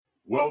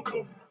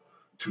Welcome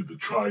to the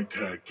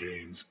TriTac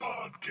Games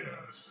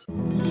Podcast.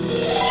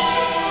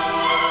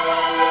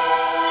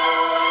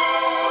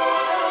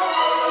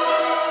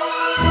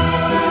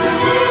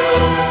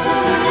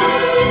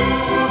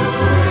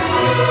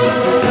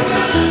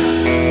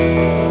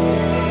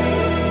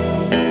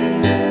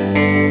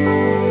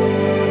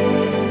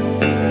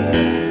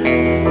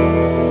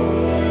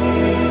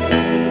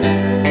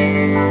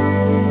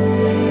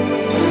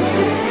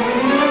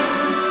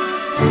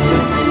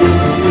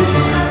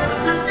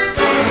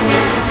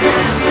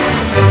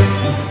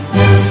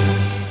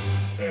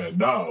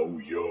 Now,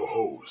 your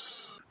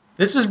hosts.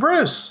 This is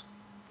Bruce.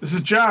 This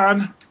is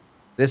John.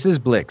 This is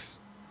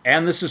Blix.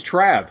 And this is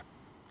Trav.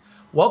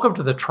 Welcome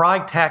to the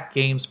TriTac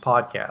Games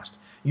Podcast,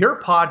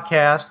 your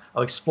podcast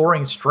of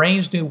exploring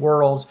strange new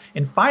worlds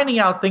and finding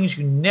out things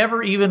you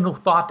never even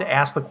thought to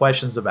ask the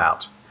questions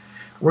about.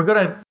 We're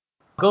going to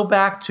go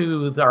back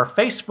to our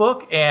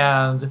Facebook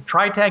and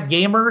TriTac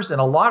Gamers and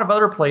a lot of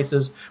other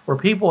places where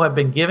people have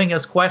been giving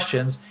us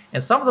questions,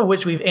 and some of them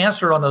which we've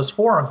answered on those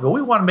forums, but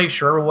we want to make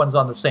sure everyone's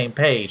on the same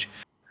page.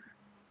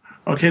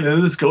 Okay,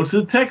 then let's go to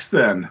the text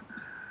then.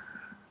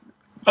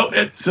 Oh,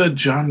 it's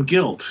John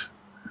Gilt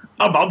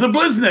about the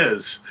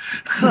Blizness.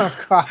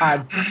 Oh,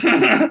 God.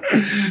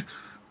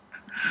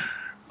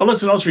 I'll let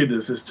someone else read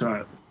this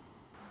time.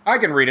 I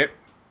can read it.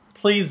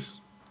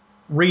 Please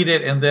read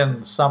it and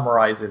then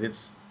summarize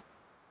it.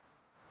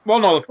 Well,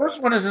 no, the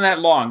first one isn't that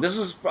long. This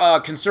is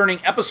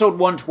concerning episode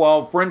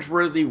 112,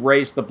 Fringeworthy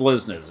Race, the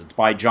Blizness. It's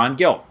by John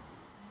Gilt.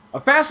 A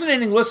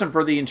fascinating listen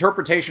for the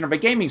interpretation of a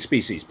gaming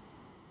species.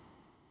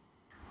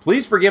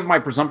 Please forgive my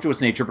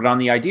presumptuous nature, but on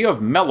the idea of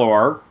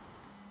Melor,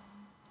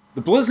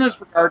 the Blizness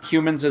regard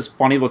humans as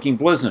funny-looking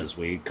Blizness.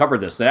 We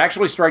covered this. That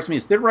actually strikes me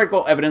as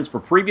theoretical evidence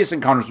for previous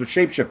encounters with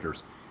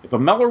shapeshifters. If a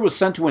Melor was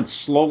sent to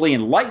slowly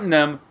enlighten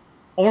them,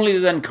 only to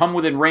then come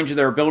within range of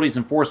their abilities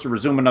and forced to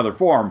resume another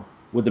form,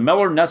 would the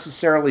Melor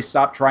necessarily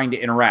stop trying to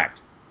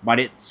interact? Might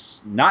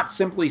it not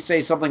simply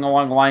say something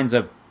along the lines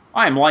of,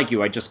 I am like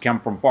you, I just come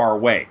from far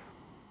away?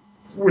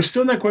 We're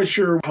still not quite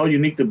sure how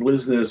unique the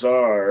Blizness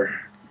are.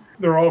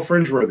 They're all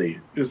fringeworthy.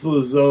 It's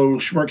as though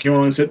Schmirk came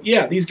along and said,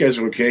 yeah, these guys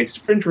are okay. It's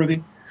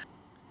fringeworthy.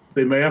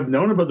 They may have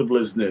known about the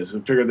Blizness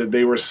and figured that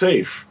they were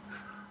safe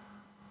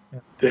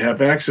to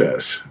have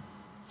access.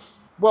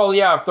 Well,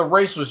 yeah, if the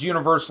race was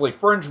universally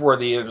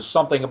fringeworthy, it was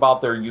something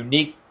about their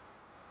unique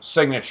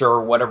signature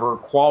or whatever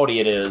quality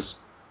it is.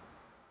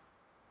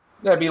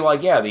 That'd be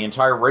like, yeah, the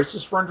entire race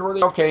is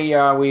fringeworthy. Okay,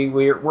 yeah,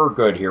 we're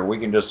good here. We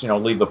can just,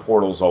 leave the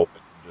portals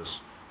open.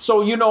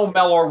 So,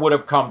 Melor would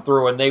have come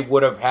through and they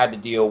would have had to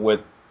deal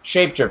with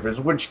shapeshifters,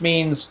 which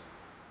means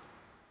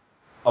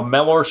a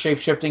Melor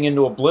shapeshifting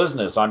into a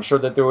Blizness. I'm sure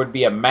that there would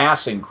be a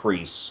mass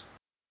increase.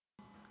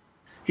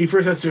 He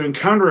first has to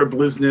encounter a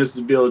Blizness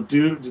to be able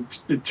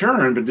to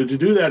turn, but to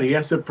do that, he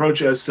has to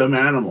approach as some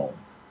animal.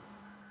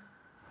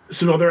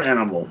 Some other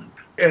animal.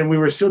 And we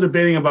were still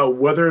debating about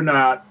whether or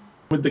not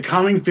would the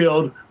calming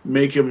field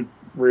make him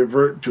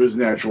revert to his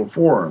natural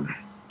form.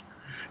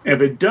 And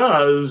if it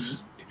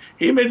does,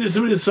 he may just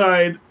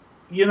decide,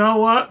 you know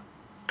what?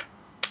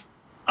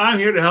 I'm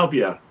here to help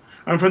you.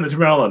 I'm from the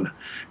Tamerlan.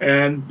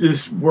 And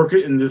just work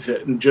it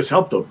and just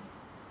help them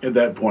at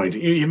that point.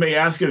 You may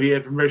ask if he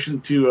had permission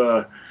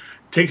to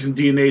take some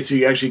DNA so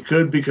he actually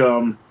could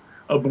become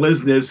a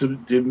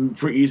Blizness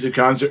for ease of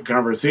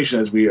conversation,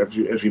 as we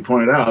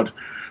pointed out.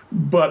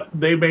 But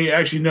they may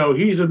actually know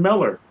he's a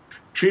Melor.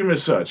 Treat him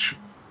as such.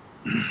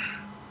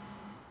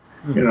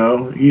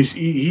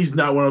 He's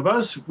not one of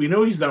us. We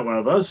know he's not one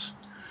of us.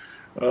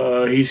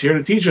 He's here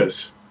to teach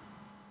us.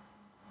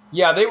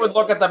 Yeah, they would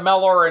look at the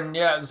Melor and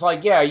it's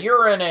like, yeah, you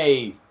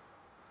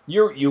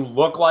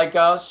look like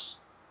us,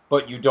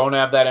 but you don't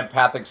have that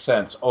empathic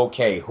sense.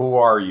 Okay, who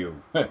are you?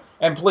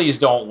 And please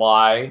don't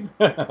lie.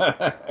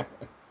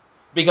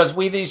 Because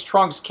these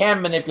trunks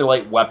can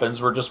manipulate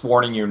weapons. We're just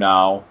warning you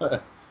now.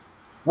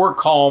 We're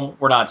calm.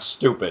 We're not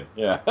stupid.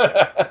 Yeah.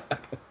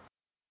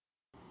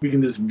 We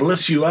can just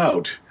bliss you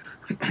out.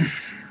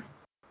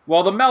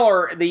 Well, the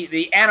Melor,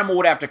 the animal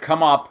would have to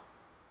come up.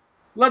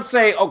 Let's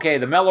say, okay,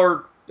 the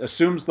Melor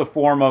assumes the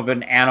form of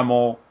an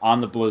animal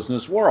on the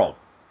Blizness world.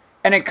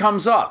 And it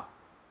comes up.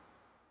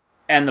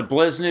 And the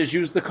Blizness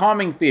use the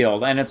calming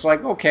field. And it's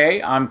like,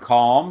 okay, I'm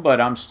calm, but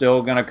I'm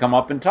still going to come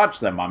up and touch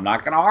them. I'm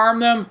not going to harm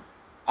them.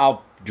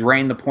 I'll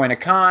drain the point of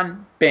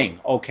con. Bing.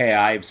 Okay,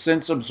 I've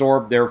since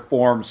absorbed their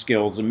form,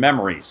 skills, and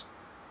memories.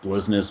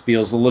 Blizness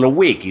feels a little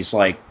weak. He's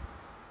like,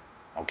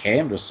 okay,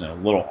 I'm just a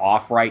little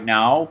off right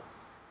now.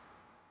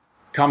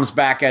 Comes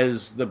back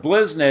as the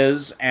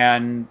Blizness,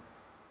 and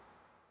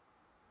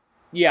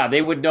yeah,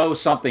 they would know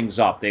something's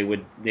up. They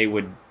would,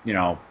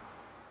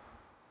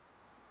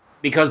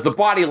 because the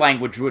body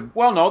language would,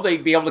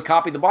 they'd be able to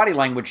copy the body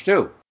language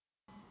too.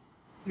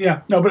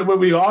 Yeah, no, but what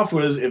we offer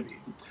is,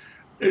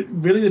 it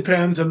really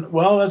depends on,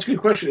 that's a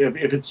good question.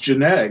 If it's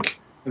genetic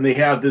and they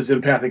have this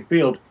empathic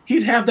field,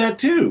 he'd have that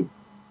too.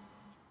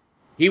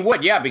 He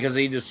would, yeah, because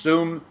he'd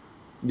assume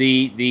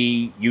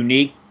the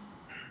unique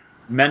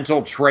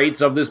mental traits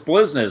of this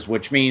Blizness,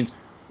 which means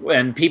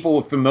and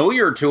people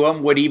familiar to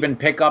him would even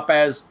pick up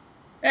as,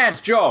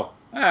 it's Joe.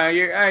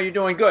 You're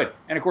doing good.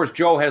 And of course,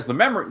 Joe has the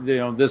memory.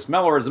 This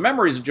Miller has the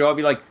memories of Joe. I'd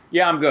be like,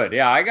 yeah, I'm good.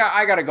 Yeah, I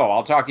got to go.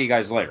 I'll talk to you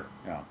guys later.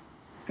 Yeah.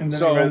 And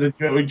then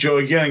I read Joe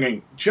again,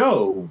 going,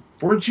 Joe,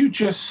 weren't you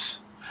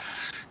just,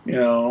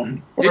 or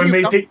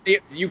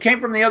you came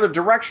from the other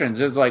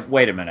directions. It's like,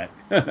 wait a minute.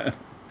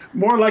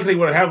 More likely,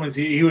 what happens,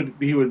 he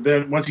would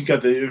then, once he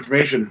got the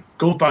information,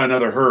 go find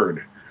another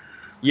herd.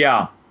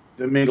 Yeah.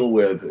 To mingle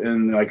with,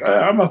 and like,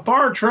 I'm a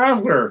far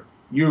traveler.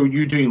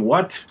 You doing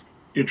what?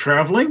 You're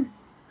traveling?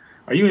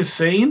 Are you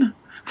insane?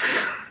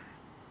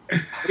 What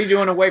are you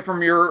doing away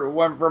from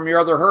your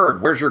other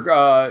herd? Where's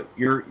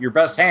your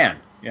best hand?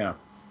 Yeah.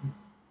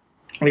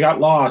 I got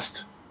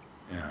lost.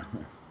 Yeah.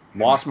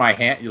 Lost my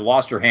hand. You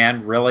lost your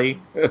hand,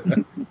 really?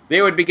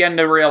 They would begin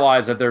to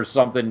realize that there's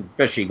something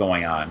fishy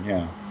going on.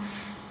 Yeah.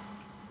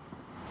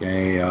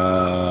 Okay.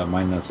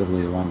 Mine not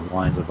simply along the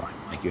lines of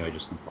like you. I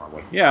just come far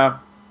away. Yeah.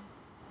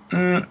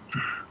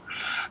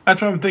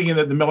 That's why I'm thinking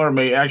that the Miller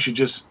may actually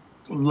just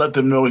let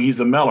them know he's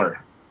a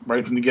Miller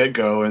right from the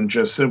get-go, and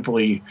just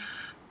simply,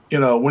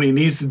 when he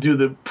needs to do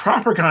the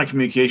proper kind of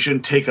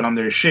communication, take it on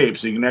their shape,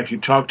 so you can actually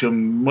talk to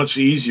him much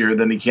easier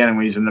than he can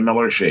when he's in the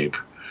Miller shape.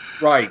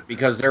 Right,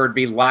 because there would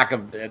be lack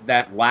of the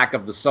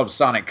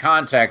subsonic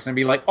context, and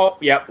be like, oh,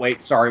 yeah,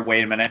 wait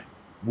a minute,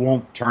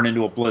 won't turn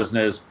into a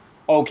Blizniz.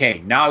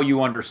 Okay, now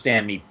you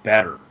understand me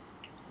better.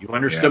 You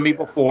understood me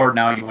before,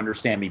 now you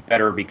understand me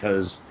better,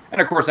 because, and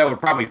of course that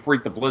would probably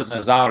freak the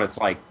Blizniz out. It's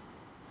like,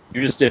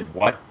 you just did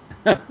what?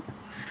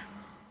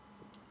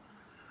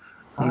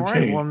 All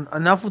right, well,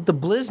 enough with the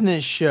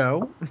Blizniz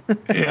show.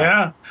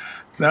 Yeah,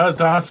 now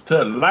it's off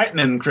to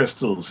lightning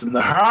crystals in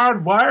the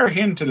hardwire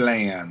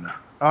hinterland.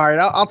 All right,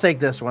 I'll take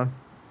this one.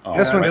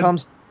 This one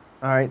comes.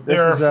 All right,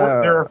 there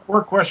are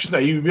 4 questions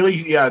that you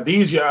really,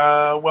 these,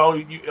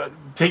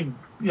 take,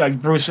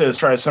 like Bruce says,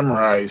 try to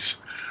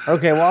summarize.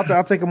 Okay, well,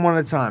 I'll take them one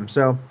at a time.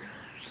 So,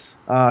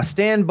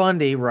 Stan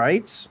Bundy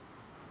writes,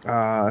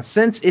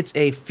 since it's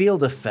a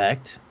field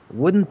effect,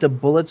 wouldn't the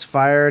bullets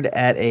fired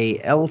at a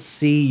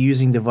LC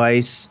using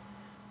device...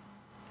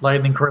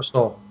 Lightning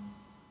crystal.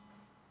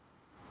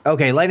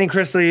 Okay, lightning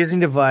crystal using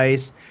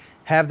device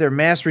have their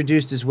mass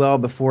reduced as well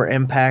before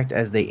impact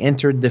as they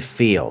entered the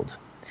field.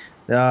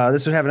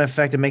 This would have an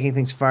effect of making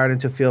things fired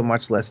into a field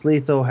much less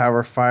lethal.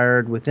 However,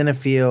 fired within a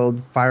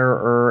field,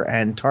 firer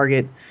and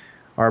target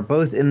are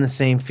both in the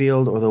same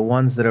field or the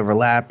ones that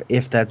overlap,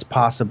 if that's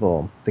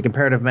possible. The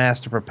comparative mass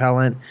to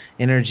propellant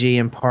energy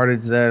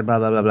imparted to that, blah,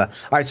 blah, blah, blah.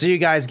 All right, so you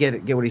guys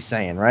get what he's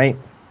saying, right?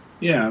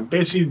 Yeah,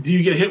 basically, do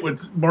you get hit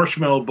with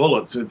marshmallow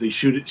bullets if they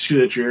shoot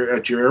at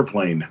your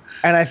airplane?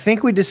 And I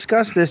think we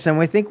discussed this, and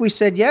we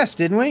said yes,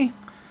 didn't we?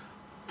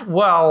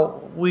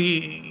 Well,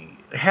 we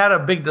had a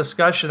big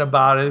discussion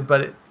about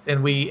it,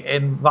 and we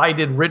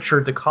invited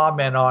Richard to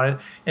comment on it.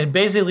 And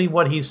basically,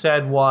 what he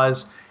said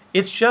was,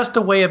 it's just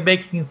a way of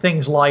making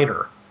things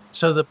lighter.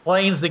 So the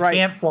planes that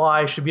can't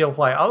fly should be able to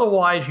fly.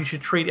 Otherwise, you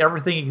should treat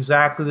everything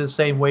exactly the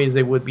same way as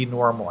they would be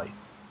normally.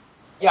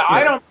 Yeah,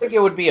 I don't think it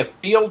would be a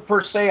field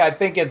per se. I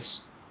think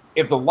it's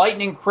if the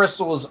lightning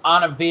crystal is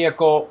on a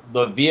vehicle,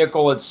 the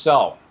vehicle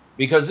itself.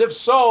 Because if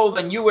so,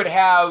 then you would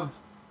have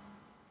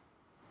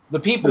the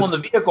people in the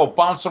vehicle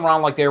bounce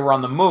around like they were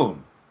on the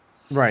moon.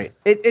 Right.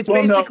 It's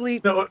basically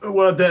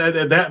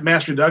that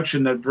mass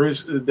reduction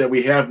that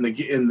we have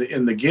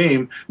in the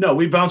game. No,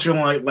 we bounce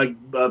around like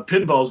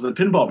pinballs in the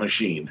pinball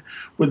machine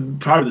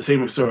with probably the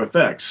same sort of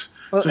effects.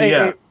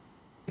 Well,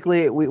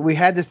 we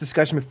had this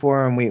discussion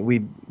before, and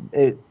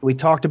we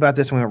talked about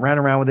this and we ran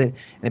around with it,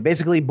 and it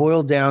basically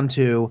boiled down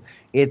to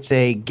it's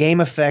a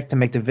game effect to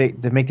make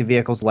the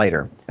vehicles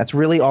lighter. That's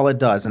really all it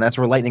does, and that's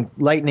where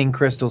lightning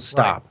crystals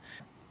stop. Right.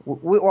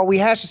 We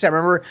hashed this out.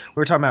 Remember, we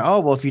were talking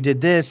about, if you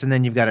did this, and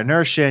then you've got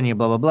inertia, and you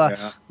blah, blah, blah.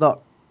 Yeah.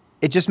 Look,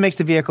 it just makes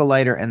the vehicle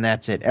lighter, and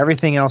that's it.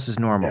 Everything else is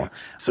normal. Yeah.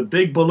 It's a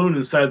big balloon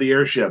inside the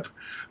airship,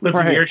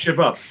 lifting the airship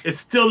up. It's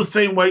still the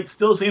same weight,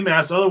 still the same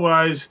mass.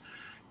 Otherwise,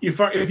 if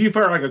you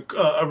fire like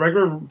a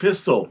regular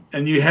pistol,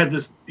 and you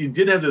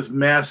did have this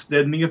mass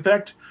deadening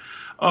effect,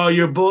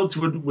 your bullets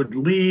would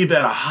leave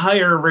at a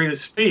higher rate of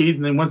speed,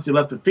 and then once they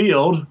left the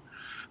field,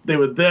 they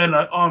would then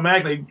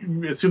automatically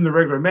assume the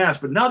regular mass,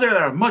 but now they're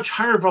at a much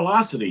higher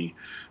velocity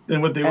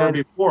than what they were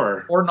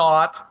before. Or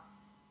not.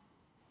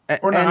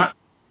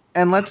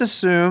 And let's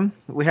assume,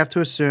 we know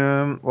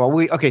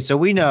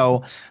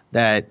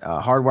that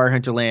Hardwire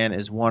Hinterland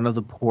is one of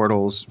the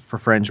portals for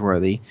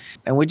Fringeworthy,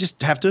 and we just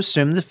have to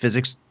assume the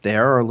physics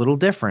there are a little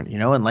different,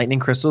 and lightning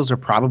crystals are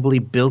probably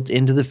built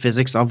into the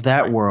physics of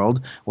that world,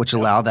 which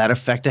allow that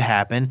effect to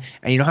happen,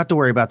 and you don't have to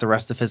worry about the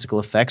rest of the physical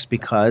effects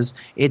because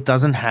it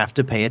doesn't have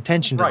to pay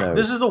attention to those.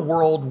 This is a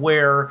world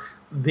where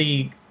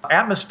the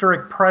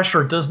atmospheric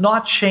pressure does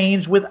not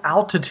change with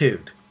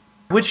altitude,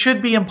 which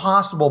should be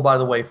impossible, by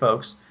the way,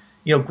 folks.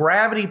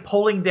 Gravity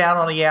pulling down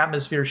on the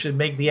atmosphere should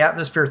make the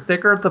atmosphere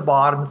thicker at the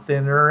bottom,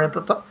 thinner at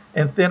the top,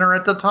 and thinner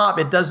at the top.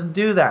 It doesn't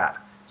do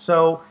that.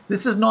 So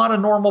this is not a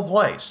normal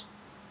place.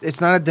 It's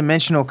not a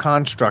dimensional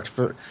construct.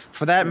 For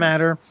that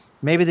matter,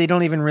 maybe they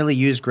don't even really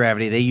use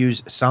gravity. They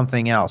use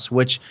something else,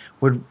 which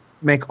would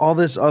make all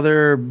this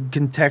other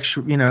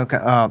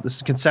contextual,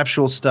 this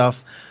conceptual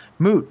stuff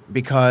moot,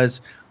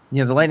 because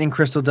the lightning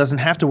crystal doesn't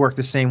have to work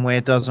the same way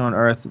it does on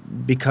Earth,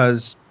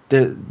 because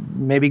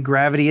maybe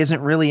gravity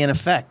isn't really in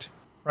effect.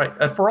 Right.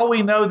 For all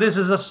we know, this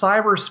is a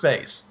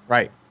cyberspace.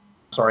 Right.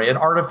 Sorry, an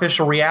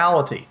artificial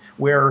reality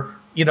where,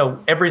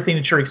 everything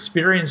that you're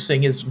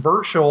experiencing is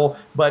virtual,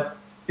 but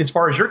as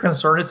far as you're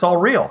concerned, it's all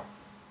real.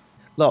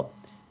 Look,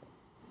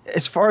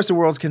 as far as the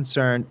world's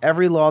concerned,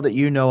 every law that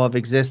you know of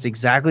exists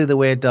exactly the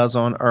way it does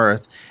on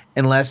Earth,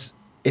 unless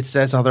it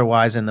says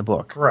otherwise in the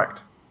book.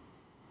 Correct.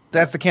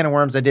 That's the can of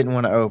worms I didn't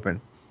want to open.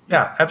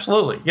 Yeah,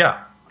 absolutely.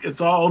 Yeah. It's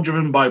all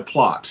driven by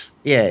plot.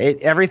 Yeah,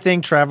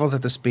 everything travels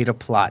at the speed of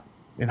plot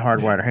in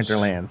Hardwired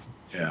Hinterlands.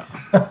 Yeah.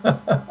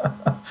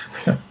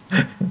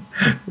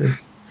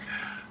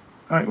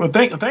 All right. Well,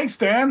 thanks,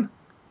 Dan,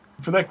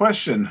 for that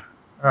question.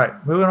 All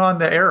right. Moving on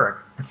to Eric.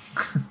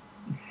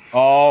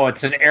 Oh,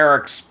 it's an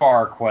Eric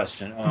Spar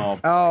question.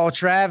 Oh,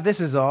 Trav, this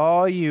is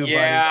all you, buddy.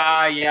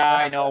 Yeah,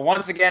 I know.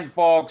 Once again,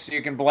 folks,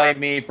 you can blame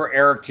me for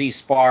Eric T.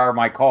 Spar,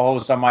 my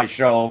co-host on my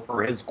show,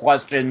 for his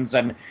questions.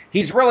 And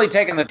he's really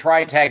taken the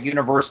TriTag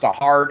universe to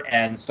heart.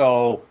 And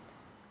so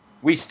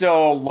we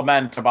still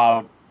lament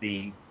about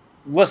the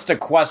list of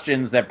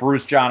questions that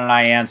Bruce, John, and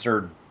I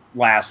answered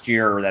last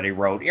year that he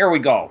wrote. Here we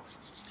go.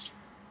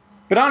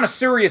 But on a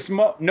serious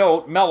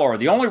note, Mellor,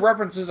 the only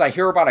references I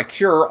hear about a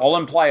cure all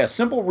imply a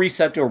simple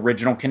reset to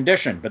original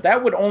condition. But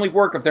that would only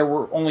work if there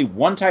were only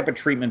one type of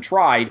treatment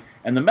tried,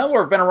 and the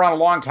Mellor have been around a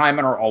long time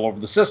and are all over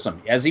the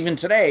system. As even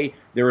today,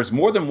 there is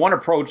more than one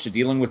approach to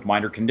dealing with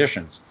minor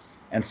conditions.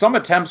 And some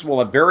attempts will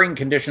have varying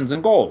conditions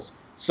and goals.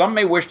 Some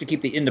may wish to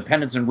keep the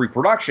independence and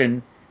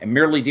reproduction and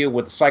merely deal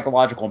with the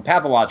psychological and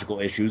pathological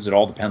issues. It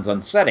all depends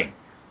on setting.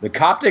 The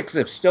Coptics,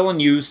 if still in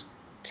use,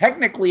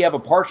 technically have a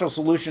partial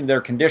solution to their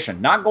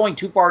condition, not going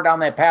too far down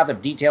that path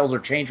if details are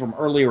changed from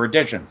earlier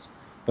editions.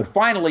 But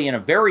finally, in a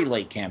very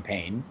late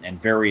campaign,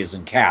 and very is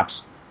in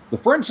caps, the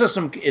Fringe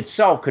system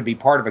itself could be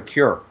part of a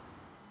cure.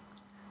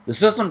 The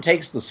system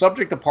takes the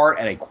subject apart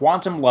at a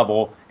quantum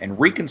level and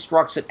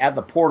reconstructs it at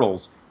the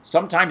portals,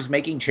 sometimes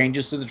making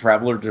changes to the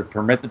Traveler to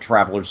permit the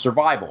Traveler's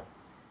survival.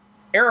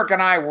 Eric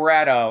and I were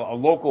at a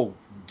local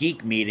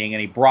geek meeting, and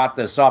he brought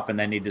this up, and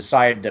then he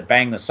decided to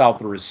bang this out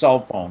through his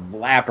cell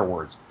phone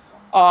afterwards.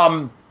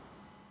 I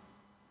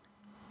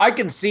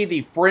can see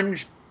the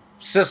Fringe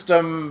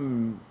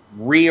system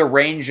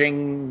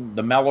rearranging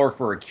the Mellor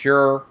for a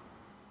cure.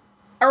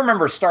 I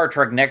remember Star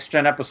Trek Next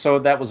Gen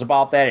episode that was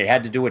about that. It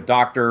had to do with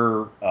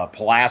Dr.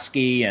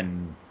 Pulaski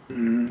and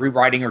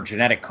rewriting her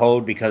genetic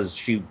code because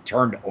she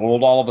turned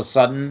old all of a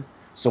sudden.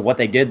 So what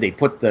they did, they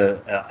put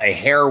a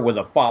hair with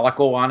a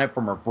follicle on it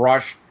from her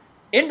brush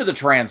into the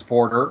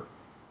transporter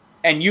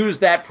and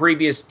used that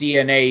previous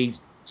DNA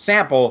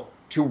sample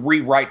to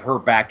rewrite her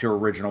back to her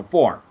original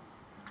form.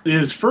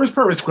 His first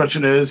part of his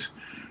question is,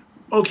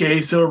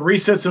 okay, so it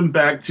resets them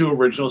back to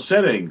original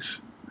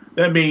settings.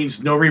 That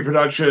means no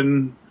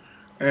reproduction,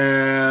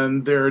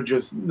 and they're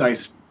just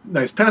nice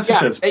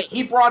pacifists. Yeah,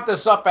 he brought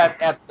this up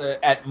at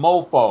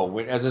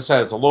MoFo, as I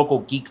said, it's a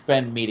local Geek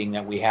Fen meeting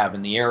that we have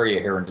in the area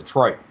here in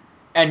Detroit.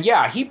 And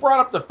yeah, he brought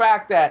up the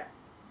fact that,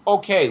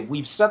 okay,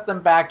 we've set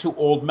them back to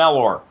old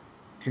Mellor.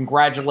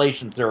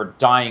 Congratulations, they're a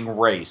dying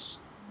race.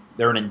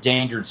 They're an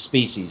endangered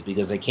species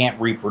because they can't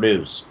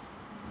reproduce.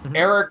 Mm-hmm.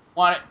 Eric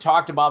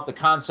talked about the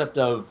concept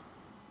of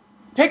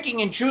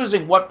picking and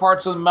choosing what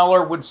parts of the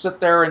Mellor would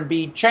sit there and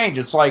be changed.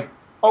 It's like,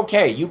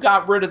 okay, you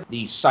got rid of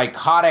the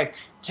psychotic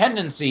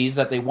tendencies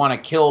that they want to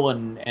kill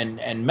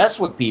and mess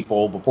with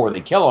people before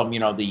they kill them.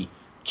 The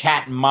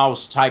cat and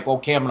mouse type,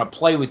 okay, I'm going to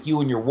play with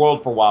you in your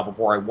world for a while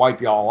before I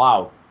wipe you all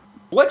out.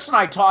 Blix and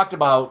I talked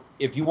about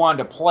if you wanted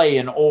to play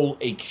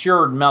a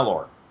cured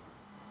Mellor.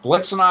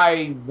 Blix and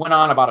I went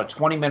on about a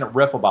 20-minute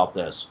riff about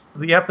this.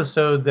 The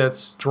episode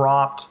that's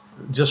dropped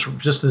just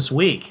this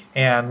week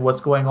and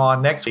what's going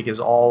on next week is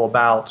all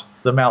about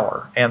the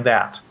Mellor and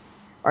that.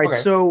 All right, okay.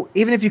 So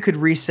even if you could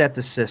reset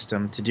the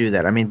system to do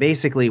that, I mean,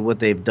 basically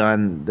what they've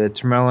done, the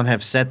Tremellon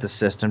have set the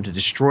system to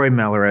destroy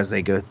Mellor as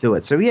they go through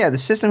it. So yeah, the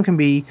system can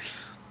be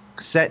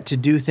set to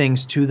do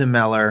things to the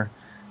Mellor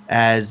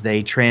as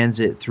they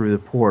transit through the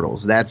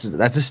portals. That's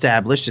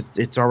established.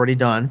 It's already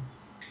done.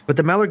 But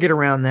the Mellor get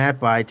around that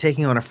by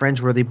taking on a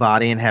Fringe-worthy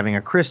body and having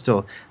a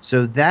crystal.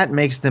 So that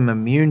makes them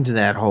immune to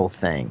that whole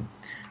thing.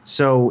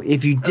 So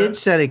if you did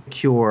set a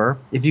cure,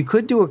 if you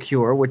could do a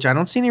cure, which I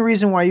don't see any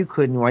reason why you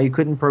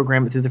couldn't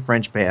program it through the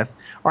Fringe path.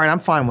 All right, I'm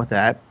fine with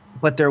that.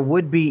 But there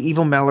would be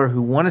evil Mellor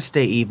who want to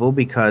stay evil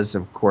because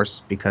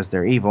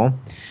they're evil,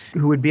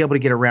 who would be able to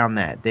get around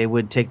that. They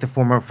would take the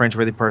form of a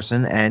Fringe-worthy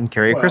person and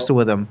carry a crystal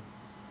with them.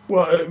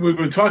 Well, we've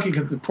been talking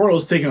because the portal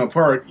is taken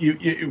apart.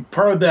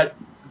 Part of that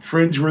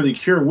Fringe-worthy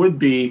cure would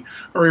be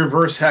a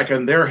reverse hack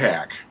on their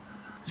hack,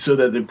 so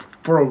that the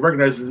portal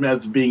recognizes them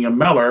as being a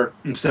Mellor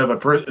instead of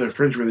a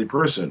Fringe-worthy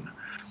person.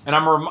 And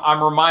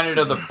I'm reminded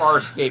of the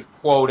Farscape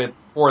quote in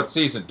 4th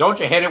season. Don't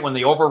you hate it when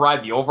they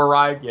override the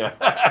override?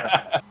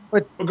 Yeah.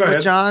 But, Oh, go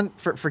ahead. John,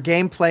 for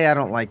gameplay, I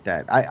don't like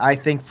that. I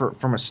think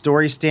from a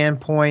story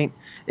standpoint,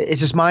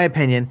 it's just my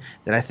opinion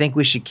that I think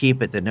we should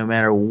keep it that no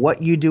matter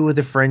what you do with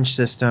the fringe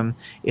system,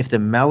 if the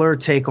Meller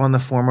take on the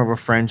form of a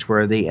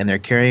Fringeworthy and they're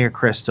carrying a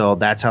crystal,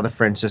 that's how the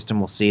fringe system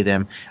will see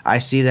them. I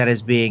see that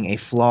as being a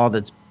flaw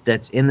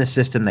that's in the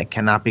system that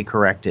cannot be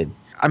corrected.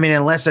 I mean,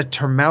 unless a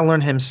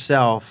Termelern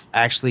himself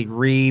actually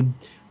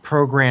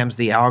reprograms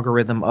the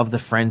algorithm of the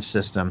fringe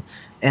system.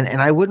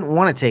 And I wouldn't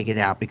want to take it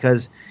out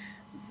because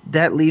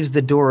that leaves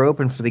the door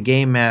open for the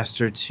game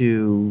master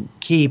to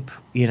keep,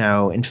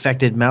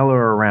 infected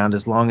Meller around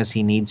as long as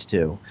he needs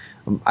to.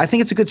 I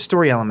think it's a good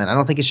story element. I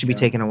don't think it should be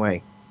taken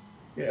away.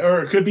 Yeah,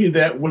 or it could be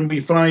that when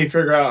we finally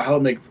figure out how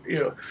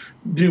to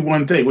do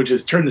one thing, which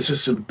is turn the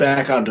system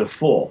back onto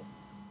full.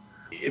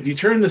 If you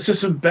turn the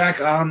system back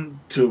on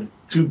to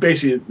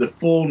basically the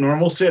full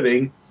normal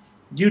setting,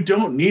 you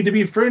don't need to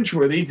be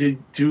Fringeworthy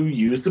to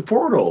use the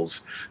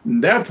portals.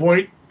 At that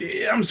point,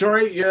 I'm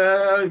sorry,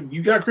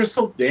 you got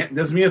crystal,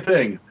 doesn't mean a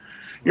thing.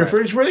 You're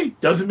Fringeworthy,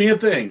 doesn't mean a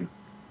thing.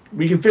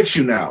 We can fix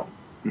you now.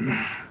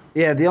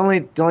 Yeah, the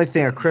only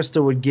thing a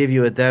crystal would give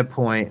you at that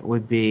point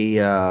would be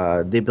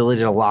the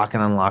ability to lock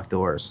and unlock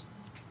doors.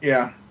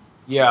 Yeah.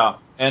 Yeah,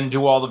 and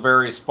do all the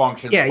various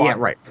functions. Yeah,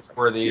 right.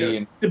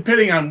 Fringeworthy.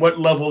 Depending on what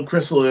level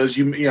crystal is,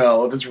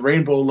 if it's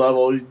rainbow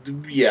level,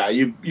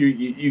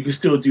 you can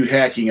still do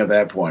hacking at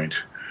that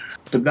point.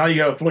 But now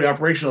you have a fully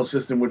operational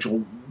system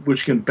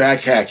which can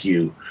back hack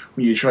you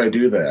when you try to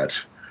do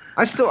that.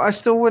 I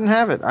still wouldn't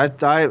have it.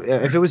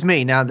 If it was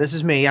me. Now this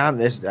is me.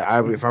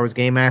 If I was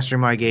game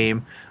mastering my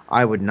game,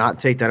 I would not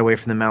take that away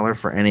from the Meller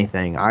for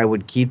anything. I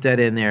would keep that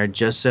in there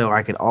just so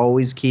I could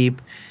always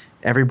keep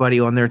everybody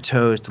on their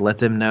toes to let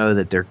them know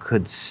that there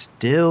could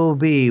still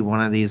be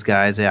one of these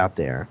guys out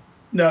there.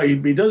 No, he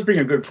does bring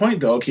a good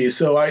point though. Okay,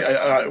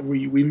 so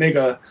we make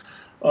a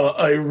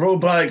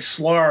robotic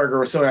Slarg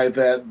or something like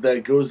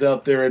that goes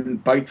out there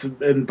and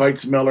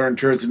bites Meller and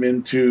turns him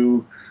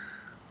into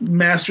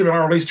Master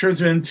Meller, or at least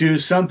turns him into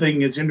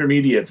something that's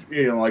intermediate,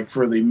 like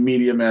for the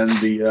medium and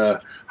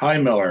the high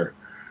Meller.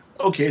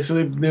 Okay,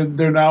 so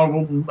they're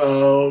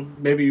now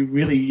maybe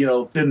really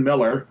thin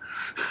Meller,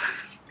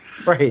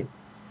 right?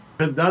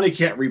 But now they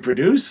can't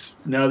reproduce.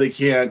 Now they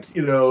can't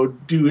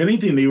do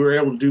anything they were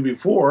able to do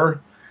before.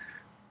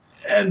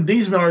 And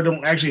these Meller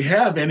don't actually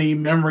have any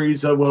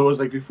memories of what it was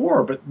like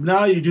before. But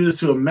now you do this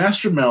to a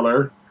Master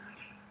Meller.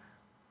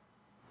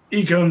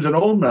 He becomes an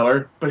old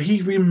Meller, but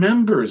he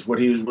remembers what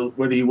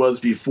he was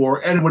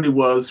before and what he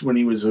was when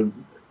he was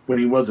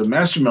a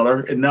Master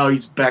Meller, and now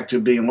he's back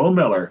to being an old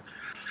Meller.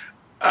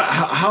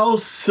 How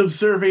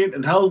subservient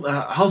and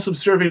how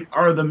subservient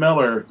are the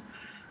Meller?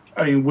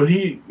 I mean, will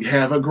he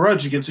have a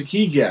grudge against a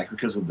Keegak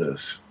because of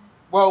this?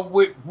 Well,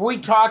 we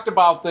talked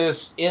about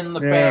this in the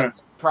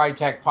Fans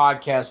Tritech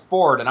podcast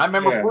board, and I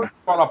remember Bruce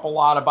brought up a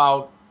lot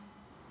about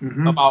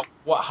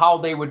how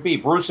they would be.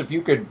 Bruce, if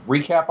you could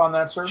recap on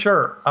that, sir?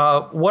 Sure.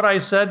 What I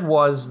said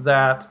was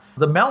that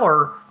the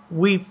Meller,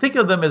 we think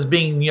of them as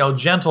being,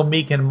 gentle,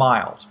 meek, and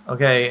mild,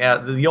 okay,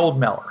 the old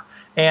Meller.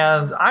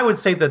 And I would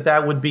say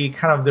that would be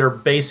kind of their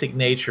basic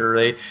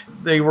nature.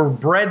 They were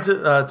bred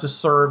to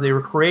serve. They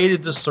were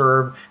created to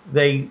serve.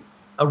 They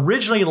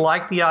originally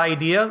liked the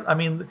idea. I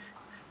mean,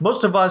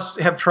 most of us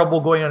have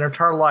trouble going our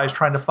entire lives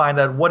trying to find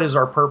out what is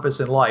our purpose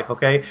in life,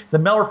 okay? The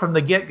Meller from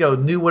the get-go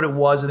knew what it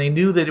was, and they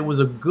knew that it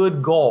was a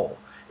good goal.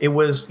 It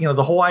was,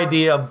 the whole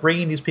idea of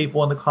bringing these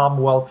people in the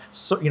Commonwealth,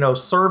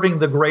 serving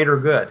the greater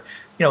good.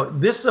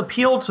 This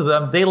appealed to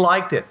them. They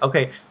liked it.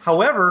 Okay,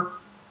 however,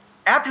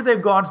 after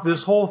they've gone through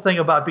this whole thing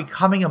about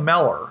becoming a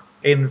Meller,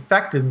 an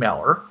infected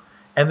Meller,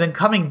 and then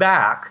coming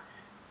back,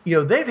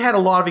 they've had a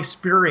lot of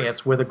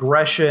experience with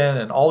aggression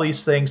and all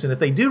these things. And if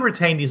they do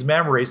retain these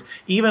memories,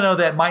 even though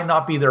that might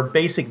not be their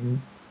basic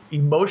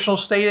emotional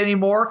state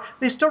anymore,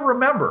 they still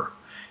remember.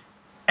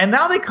 And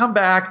now they come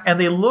back and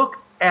they look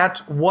at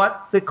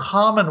what the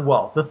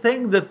Commonwealth, the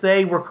thing that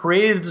they were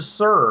created to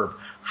serve,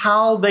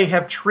 how they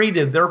have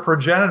treated their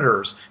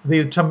progenitors,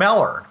 the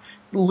Termelern,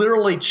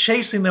 literally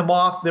chasing them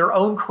off their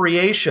own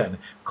creation,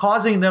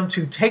 causing them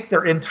to take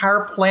their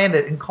entire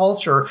planet and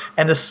culture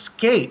and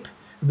escape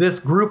this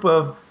group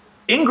of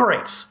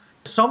ingrates.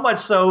 So much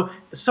so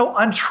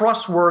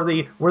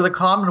untrustworthy were the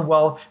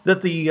Commonwealth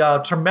that the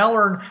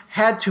Termelern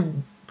had to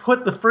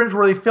put the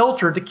Fringeworthy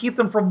filter to keep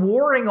them from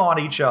warring on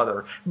each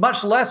other,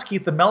 much less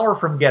keep the Meller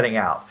from getting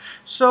out.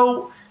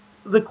 So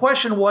the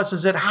question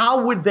is that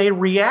how would they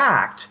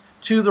react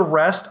to the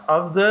rest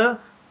of the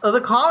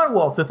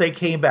Commonwealth if they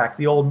came back,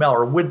 the old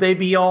Meller? Would they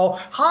be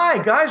all,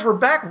 hi, guys, we're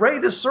back, ready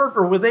to serve?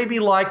 Or would they be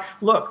like,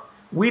 look,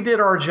 we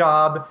did our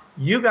job.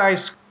 You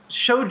guys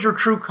showed your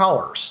true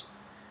colors.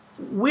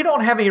 We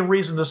don't have any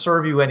reason to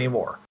serve you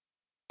anymore.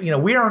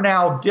 We are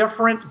now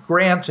different,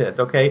 granted,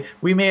 okay?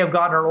 We may have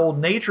gotten our old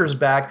natures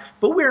back,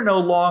 but we're no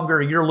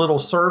longer your little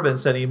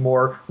servants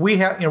anymore. We're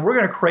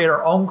going to create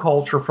our own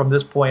culture from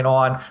this point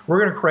on.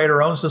 We're going to create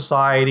our own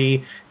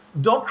society.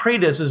 Don't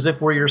treat us as if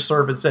we're your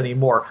servants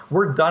anymore.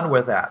 We're done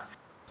with that.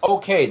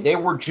 Okay, they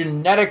were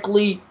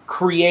genetically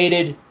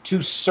created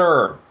to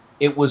serve.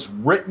 It was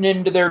written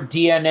into their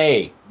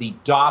DNA, the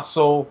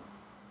docile,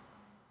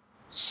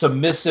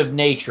 submissive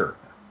nature.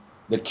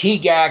 The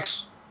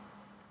Kigaks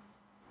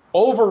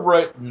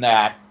overwritten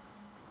that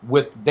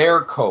with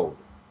their code,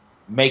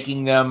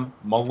 making them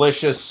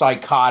malicious,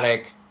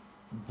 psychotic,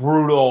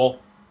 brutal.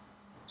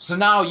 So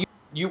now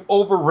you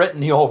overwritten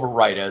the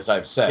overwrite, as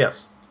I've said.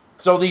 Yes.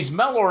 So these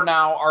Melor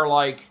now are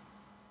like,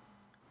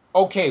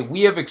 okay,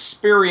 we have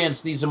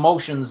experienced these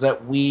emotions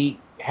that we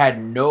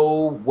had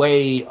no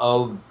way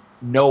of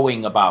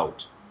knowing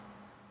about.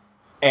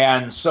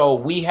 And so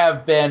we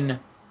have been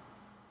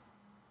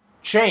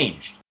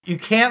changed. You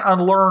can't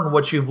unlearn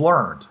what you've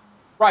learned.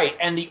 Right,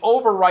 and the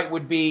overwrite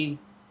would be,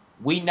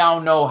 we now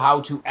know how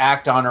to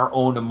act on our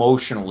own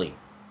emotionally.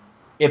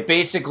 It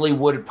basically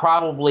would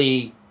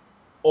probably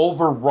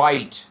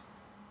overwrite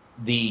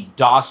the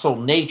docile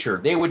nature.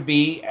 They would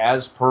be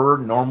as per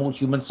normal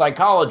human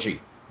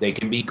psychology. They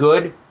can be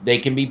good, they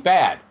can be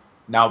bad.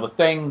 Now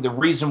the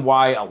reason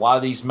why a lot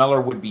of these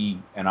Melor would be,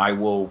 and I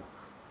will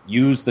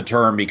use the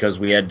term because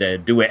we had to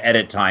do an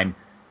edit time,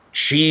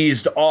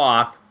 cheesed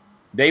off,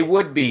 they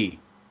would be.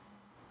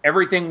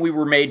 Everything we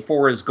were made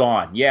for is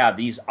gone. Yeah,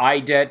 these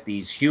IDET,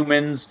 these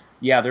humans,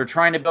 yeah, they're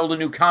trying to build a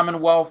new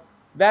Commonwealth.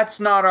 That's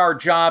not our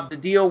job to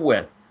deal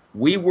with.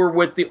 We were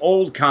with the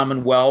old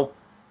Commonwealth.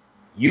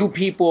 You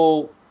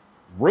people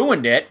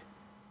ruined it,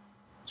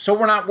 so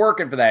we're not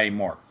working for that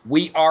anymore.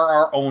 We are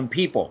our own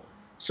people.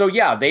 So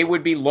yeah, they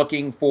would be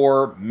looking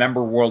for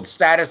member world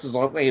status. As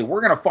like, hey,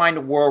 we're going to find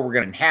a world, we're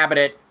going to inhabit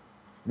it.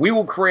 We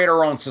will create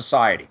our own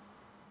society.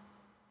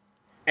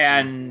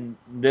 And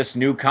this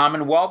new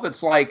Commonwealth,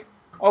 it's like,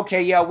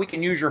 okay, yeah, we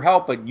can use your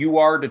help, but you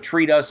are to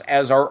treat us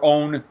as our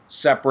own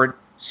separate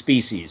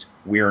species.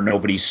 We are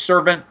nobody's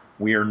servant.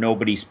 We are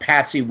nobody's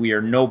patsy. We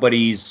are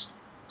nobody's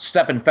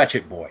step and fetch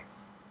it boy.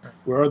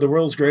 We're the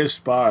world's greatest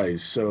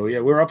spies. So, yeah,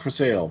 we're up for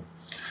sale.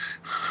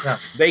 Yeah.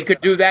 They could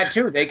do that,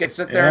 too. They could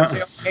sit there and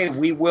say, okay,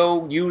 we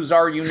will use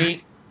our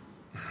unique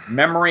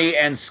memory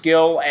and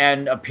skill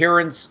and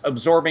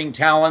appearance-absorbing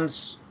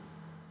talents.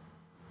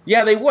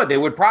 Yeah, they would. They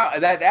would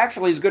probably. That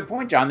actually is a good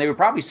point, John. They would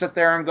probably sit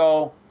there and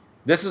go,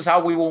 this is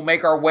how we will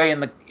make our way in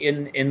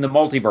the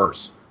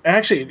multiverse.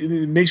 Actually,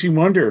 it makes me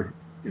wonder,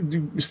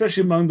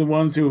 especially among the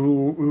ones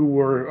who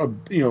were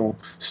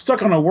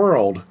stuck on a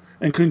world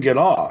and couldn't get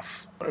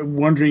off,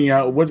 wondering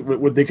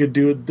what they could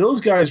do.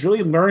 Those guys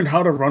really learned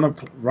how to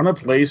run a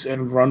place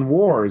and run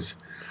wars.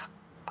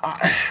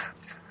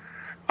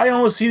 I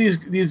almost see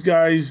these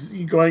guys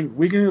going,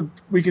 we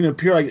can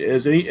appear like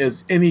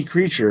as any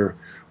creature.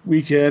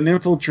 We can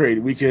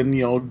infiltrate. We can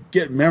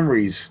get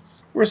memories.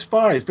 We're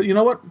spies, but you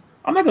know what?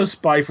 I'm not going to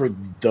spy for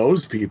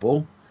those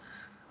people.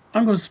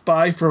 I'm going to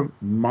spy for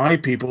my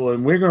people,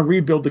 and we're going to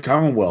rebuild the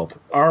Commonwealth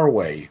our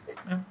way.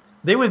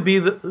 They would be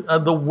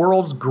the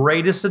world's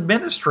greatest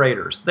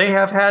administrators. They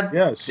have had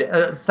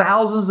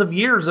thousands of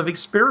years of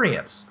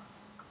experience.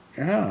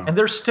 Yeah. And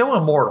they're still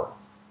immortal.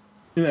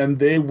 And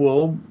they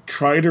will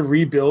try to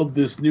rebuild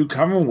this new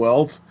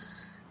Commonwealth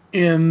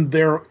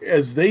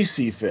as they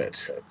see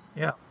fit.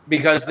 Yeah.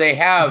 Because they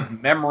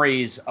have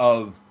memories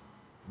of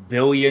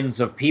billions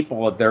of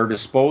people at their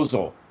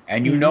disposal.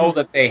 And you know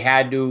that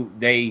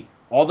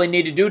all they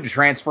need to do to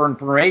transfer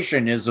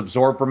information is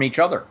absorb from each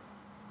other.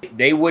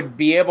 They would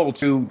be able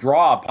to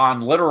draw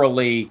upon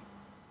literally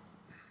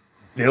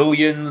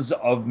billions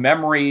of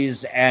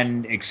memories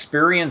and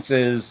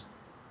experiences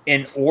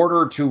in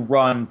order to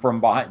run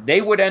from behind.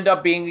 They would end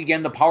up being,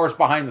 again, the powers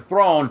behind the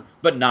throne,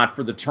 but not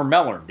for the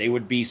Termelern. They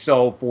would be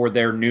so for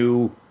their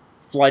new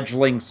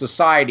fledgling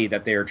society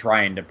that they are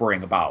trying to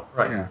bring about.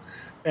 Right. Yeah.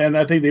 And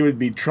I think they would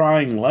be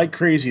trying like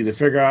crazy to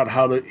figure out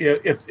how to,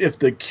 if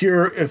the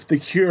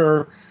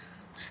cure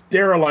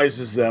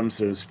sterilizes them,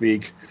 so to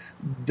speak,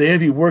 they'd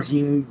be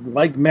working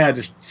like mad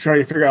to try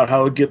to figure out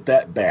how to get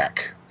that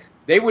back.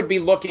 They would be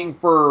looking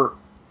for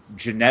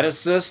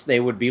geneticists. They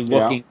would be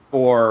looking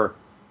for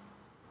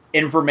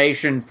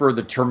information for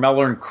the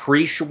Termelern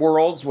Krish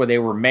worlds where they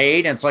were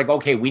made. And it's like,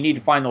 okay, we need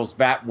to find those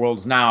Vat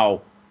worlds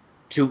now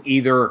to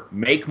either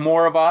make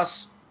more of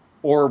us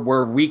or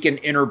where we can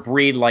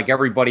interbreed like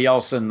everybody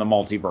else in the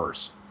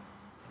multiverse.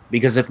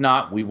 Because if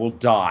not, we will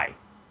die.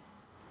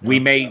 We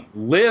may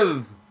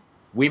live,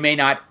 we may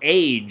not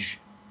age,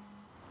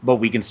 but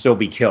we can still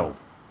be killed.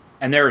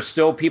 And there are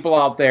still people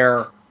out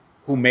there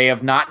who may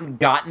have not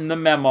gotten the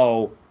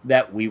memo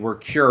that we were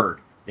cured.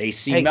 They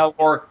see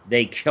Melor,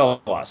 they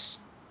kill us.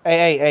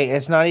 Hey,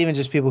 it's not even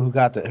just people who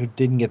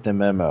didn't get the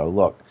memo.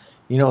 Look,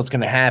 you know what's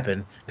going to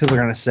happen. People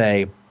are going to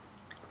say,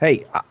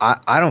 hey,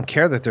 I don't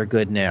care that they're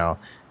good now.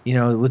 You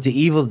know, with the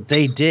evil that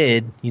they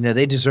did,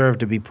 they deserve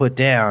to be put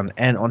down.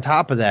 And on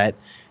top of that,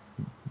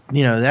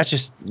 that's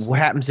just what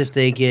happens if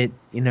they get,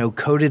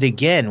 coded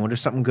again. What if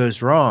something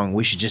goes wrong?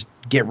 We should just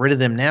get rid of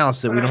them now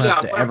so that we don't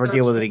have to ever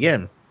deal with it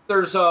again.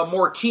 There's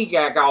more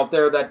Kigak out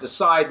there that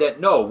decide that,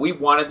 no, we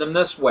wanted them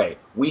this way.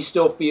 We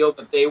still feel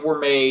that they were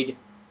made.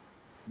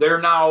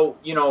 They're now,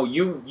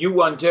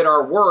 you undid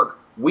our work.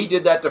 We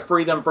did that to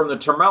free them from the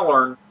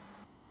Termelern.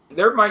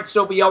 There might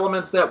still be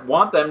elements that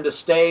want them to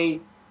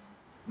stay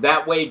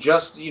that way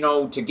just,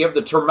 to give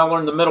the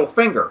Termelin the middle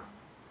finger.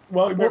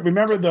 Well,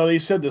 remember, though, they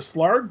said the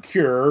Slarg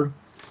cure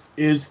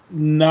is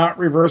not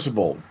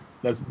reversible.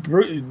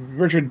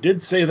 Richard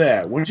did say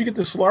that. Once you get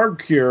the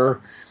Slarg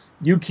cure,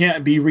 you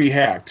can't be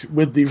rehacked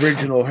with the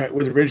original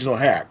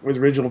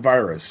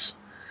virus.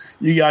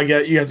 You have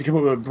to come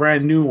up with a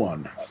brand new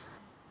one.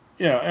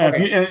 Yeah, and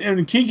Okay.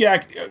 and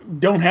Kigak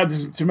don't have the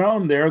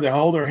Termelin there. They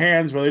hold their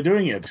hands while they're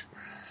doing it.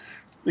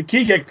 The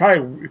Kigak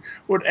probably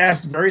would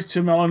ask various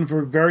Termelin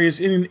for various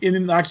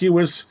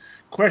innocuous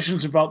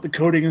questions about the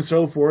coding and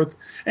so forth,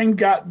 and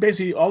got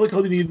basically all the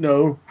code they need to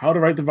know how to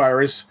write the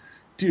virus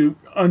to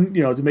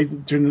make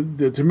turn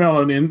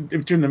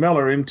the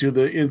Meller into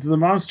the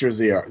monsters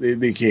they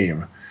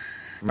became.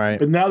 Right.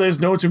 But now there's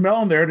no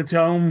Termelin there to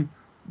tell them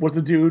what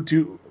to do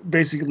to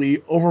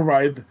basically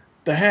override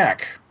the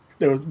hack,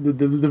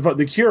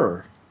 the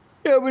cure.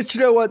 Yeah, but you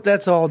know what?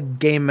 That's all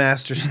game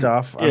master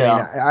stuff. I mean,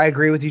 I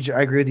agree with you.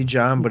 I agree with you,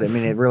 John. But I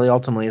mean, it really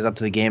ultimately is up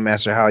to the game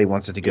master how he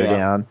wants it to go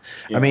down.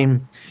 Yeah. I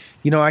mean,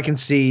 I can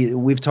see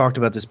we've talked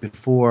about this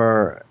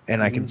before,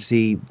 and I can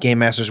see game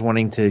masters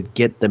wanting to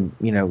get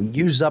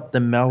use up the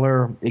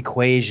Meller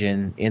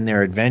equation in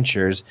their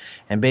adventures,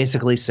 and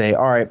basically say,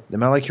 all right, the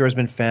Meller cure has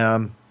been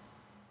found.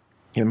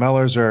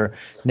 Mellers are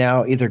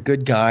now either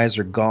good guys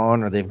or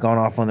gone, or they've gone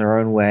off on their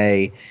own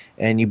way,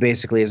 and you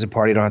basically, as a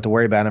party, don't have to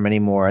worry about them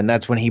anymore. And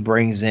that's when he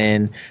brings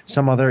in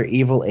some other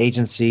evil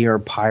agency or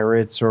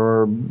pirates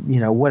or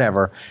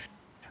whatever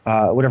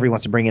he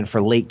wants to bring in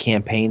for late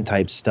campaign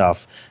type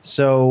stuff.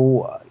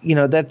 So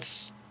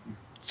it's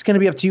going to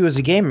be up to you as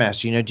a game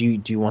master. Do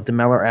you want the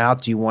Meller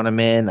out? Do you want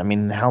them in? I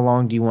mean, how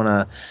long do you want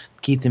to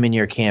keep them in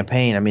your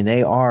campaign? I mean,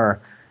 they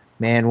are,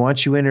 man.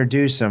 Once you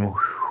introduce them,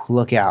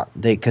 look out,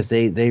 because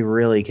they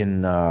really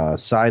can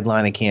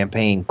sideline a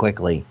campaign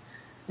quickly.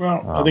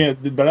 Well, I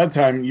think by that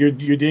time you're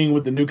dealing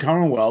with the New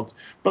Commonwealth.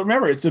 But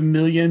remember, it's a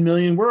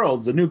million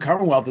worlds. The New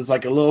Commonwealth is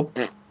like a little.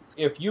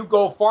 If you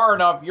go far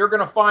enough, you're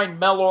going to find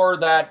Mellor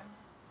that,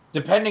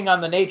 depending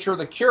on the nature of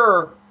the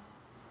cure,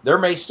 there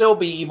may still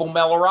be evil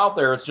Mellor out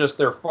there. It's just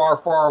they're far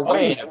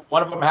away. And if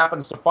one of them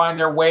happens to find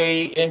their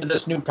way into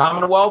this New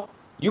Commonwealth,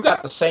 you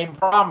got the same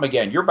problem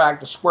again. You're back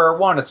to square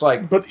one. It's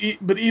like, but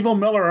evil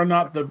Meller are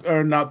not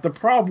the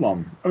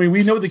problem. I mean,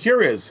 we know what the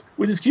cure is.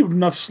 We just keep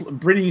enough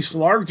breeding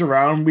Slargs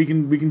around. We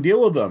can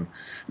deal with them.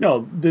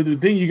 No, the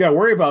thing you got to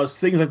worry about is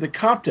things like the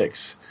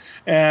Coptics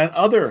and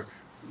other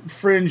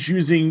fringe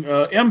using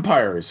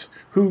empires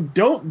who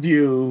don't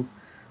view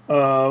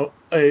a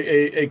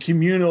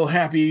communal,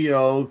 happy,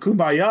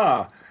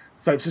 kumbaya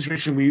type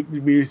situation.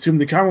 We assume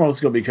the Commonwealth's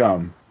going to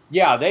become.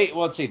 yeah,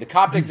 let's see. The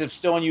Coptics, if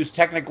still in use,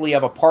 technically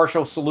have a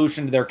partial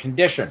solution to their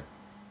condition.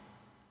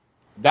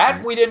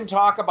 That we didn't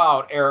talk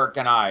about, Eric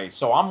and I.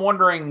 So I'm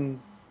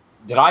wondering,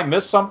 did I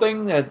miss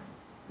something that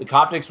the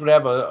Coptics would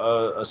have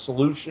a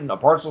solution, a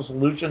partial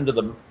solution to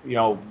the,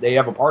 they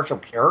have a partial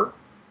cure?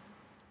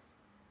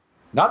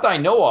 Not that I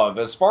know of.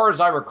 As far as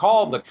I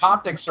recall, the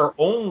Coptics are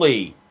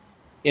only,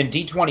 in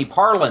D20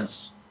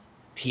 parlance,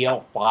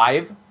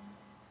 PL5.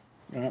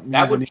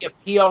 That would be a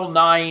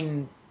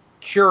PL9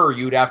 cure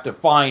you'd have to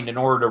find in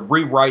order to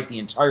rewrite the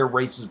entire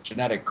race's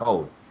genetic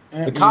code.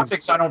 The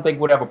Coptics, I don't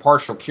think, would have a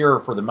partial cure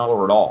for the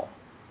Meller at all.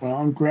 Well,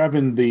 I'm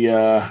grabbing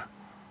the.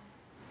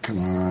 Come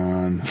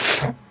on.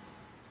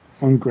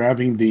 I'm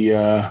grabbing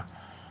the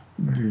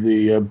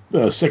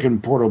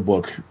second Portal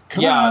book.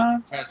 Come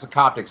on. It has the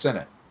Coptics in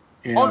it.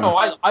 Yeah. Oh, no,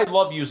 I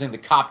love using the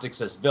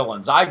Coptics as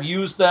villains. I've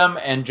used them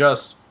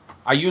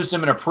I used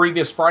them in a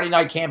previous Friday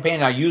night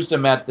campaign. I used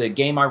them at the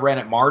game I ran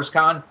at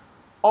MarsCon.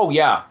 Oh,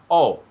 yeah.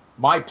 Oh,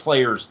 my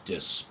players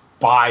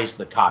despised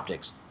the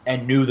Coptics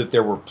and knew that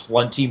there were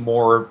plenty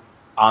more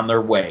on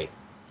their way.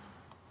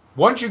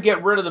 Once you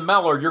get rid of the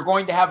Meller, you're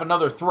going to have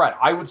another threat.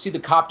 I would see the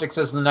Coptics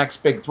as the next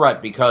big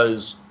threat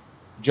because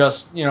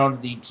just,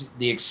 the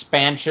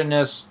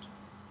expansionist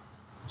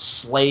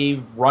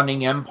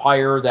slave-running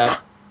empire that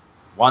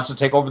wants to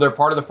take over their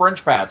part of the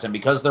Fringe Paths, and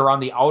because they're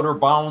on the outer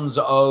bounds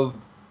of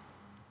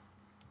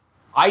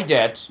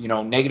IDET,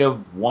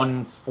 negative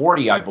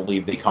 140, I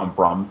believe they come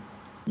from.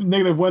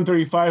 Negative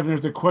 135, and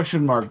there's a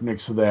question mark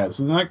next to that.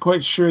 So I'm not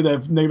quite sure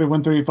that negative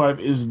 135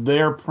 is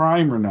their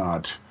prime or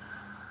not.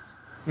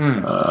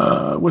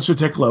 What's their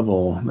tech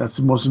level? That's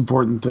the most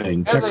important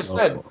thing. As I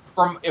said,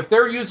 if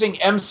they're using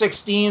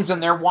M16s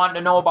and they're wanting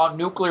to know about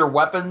nuclear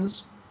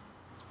weapons,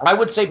 I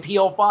would say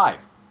PL5.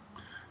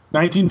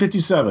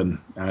 1957.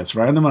 That's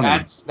right on the money.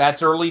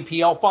 That's early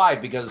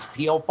PL5 because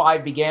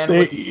PL5 began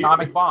with the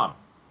atomic bomb.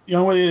 The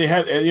only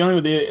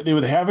way they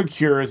would have a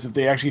cure is if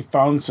they actually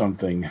found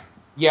something.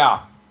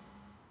 Yeah.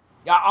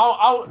 Yeah,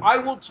 I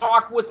will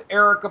talk with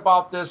Eric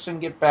about this and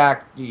get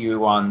back to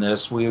you on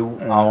this.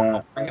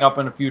 I'll bring it up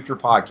in a future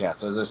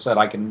podcast. As I said,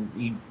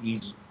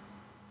 he's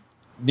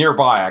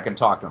nearby. I can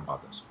talk to him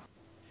about this.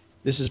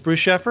 This is Bruce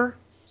Sheffer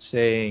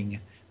saying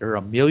there are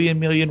a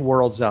million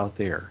worlds out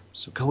there,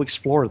 so go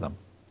explore them.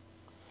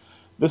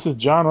 This is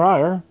John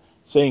Ryer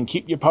saying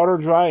keep your powder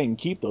dry and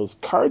keep those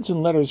cards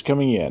and letters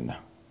coming in.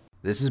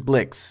 This is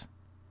Blix.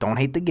 Don't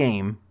hate the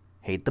game,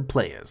 hate the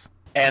players.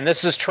 And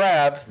this is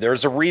Trav.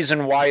 There's a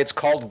reason why it's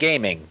called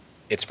gaming.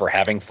 It's for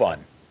having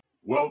fun.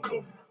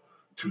 Welcome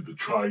to the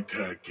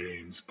TriTac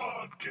Games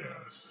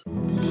Podcast.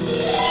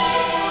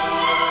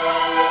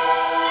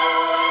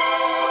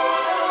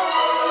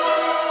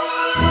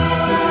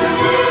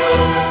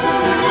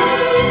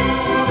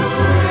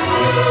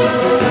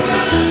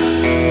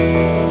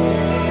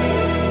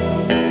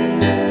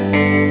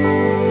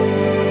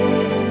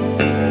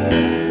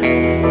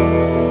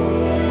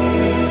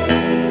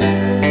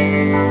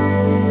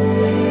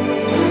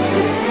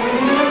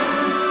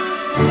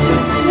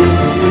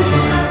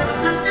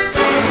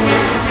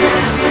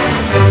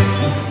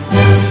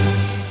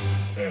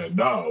 And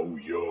now,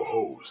 your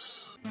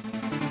hosts.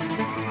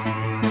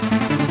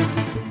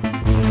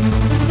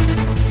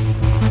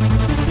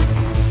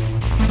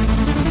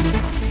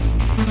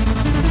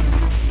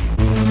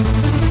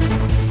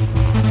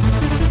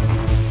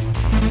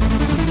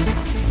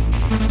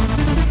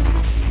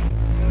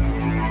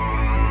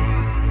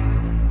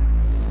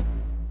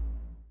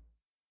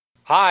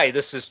 Hi,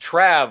 this is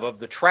Trav of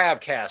the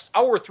Travcast,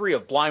 Hour 3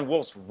 of Blind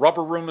Wolf's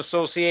Rubber Room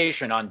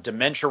Association on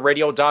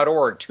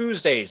DementiaRadio.org,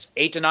 Tuesdays,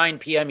 8 to 9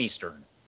 p.m. Eastern.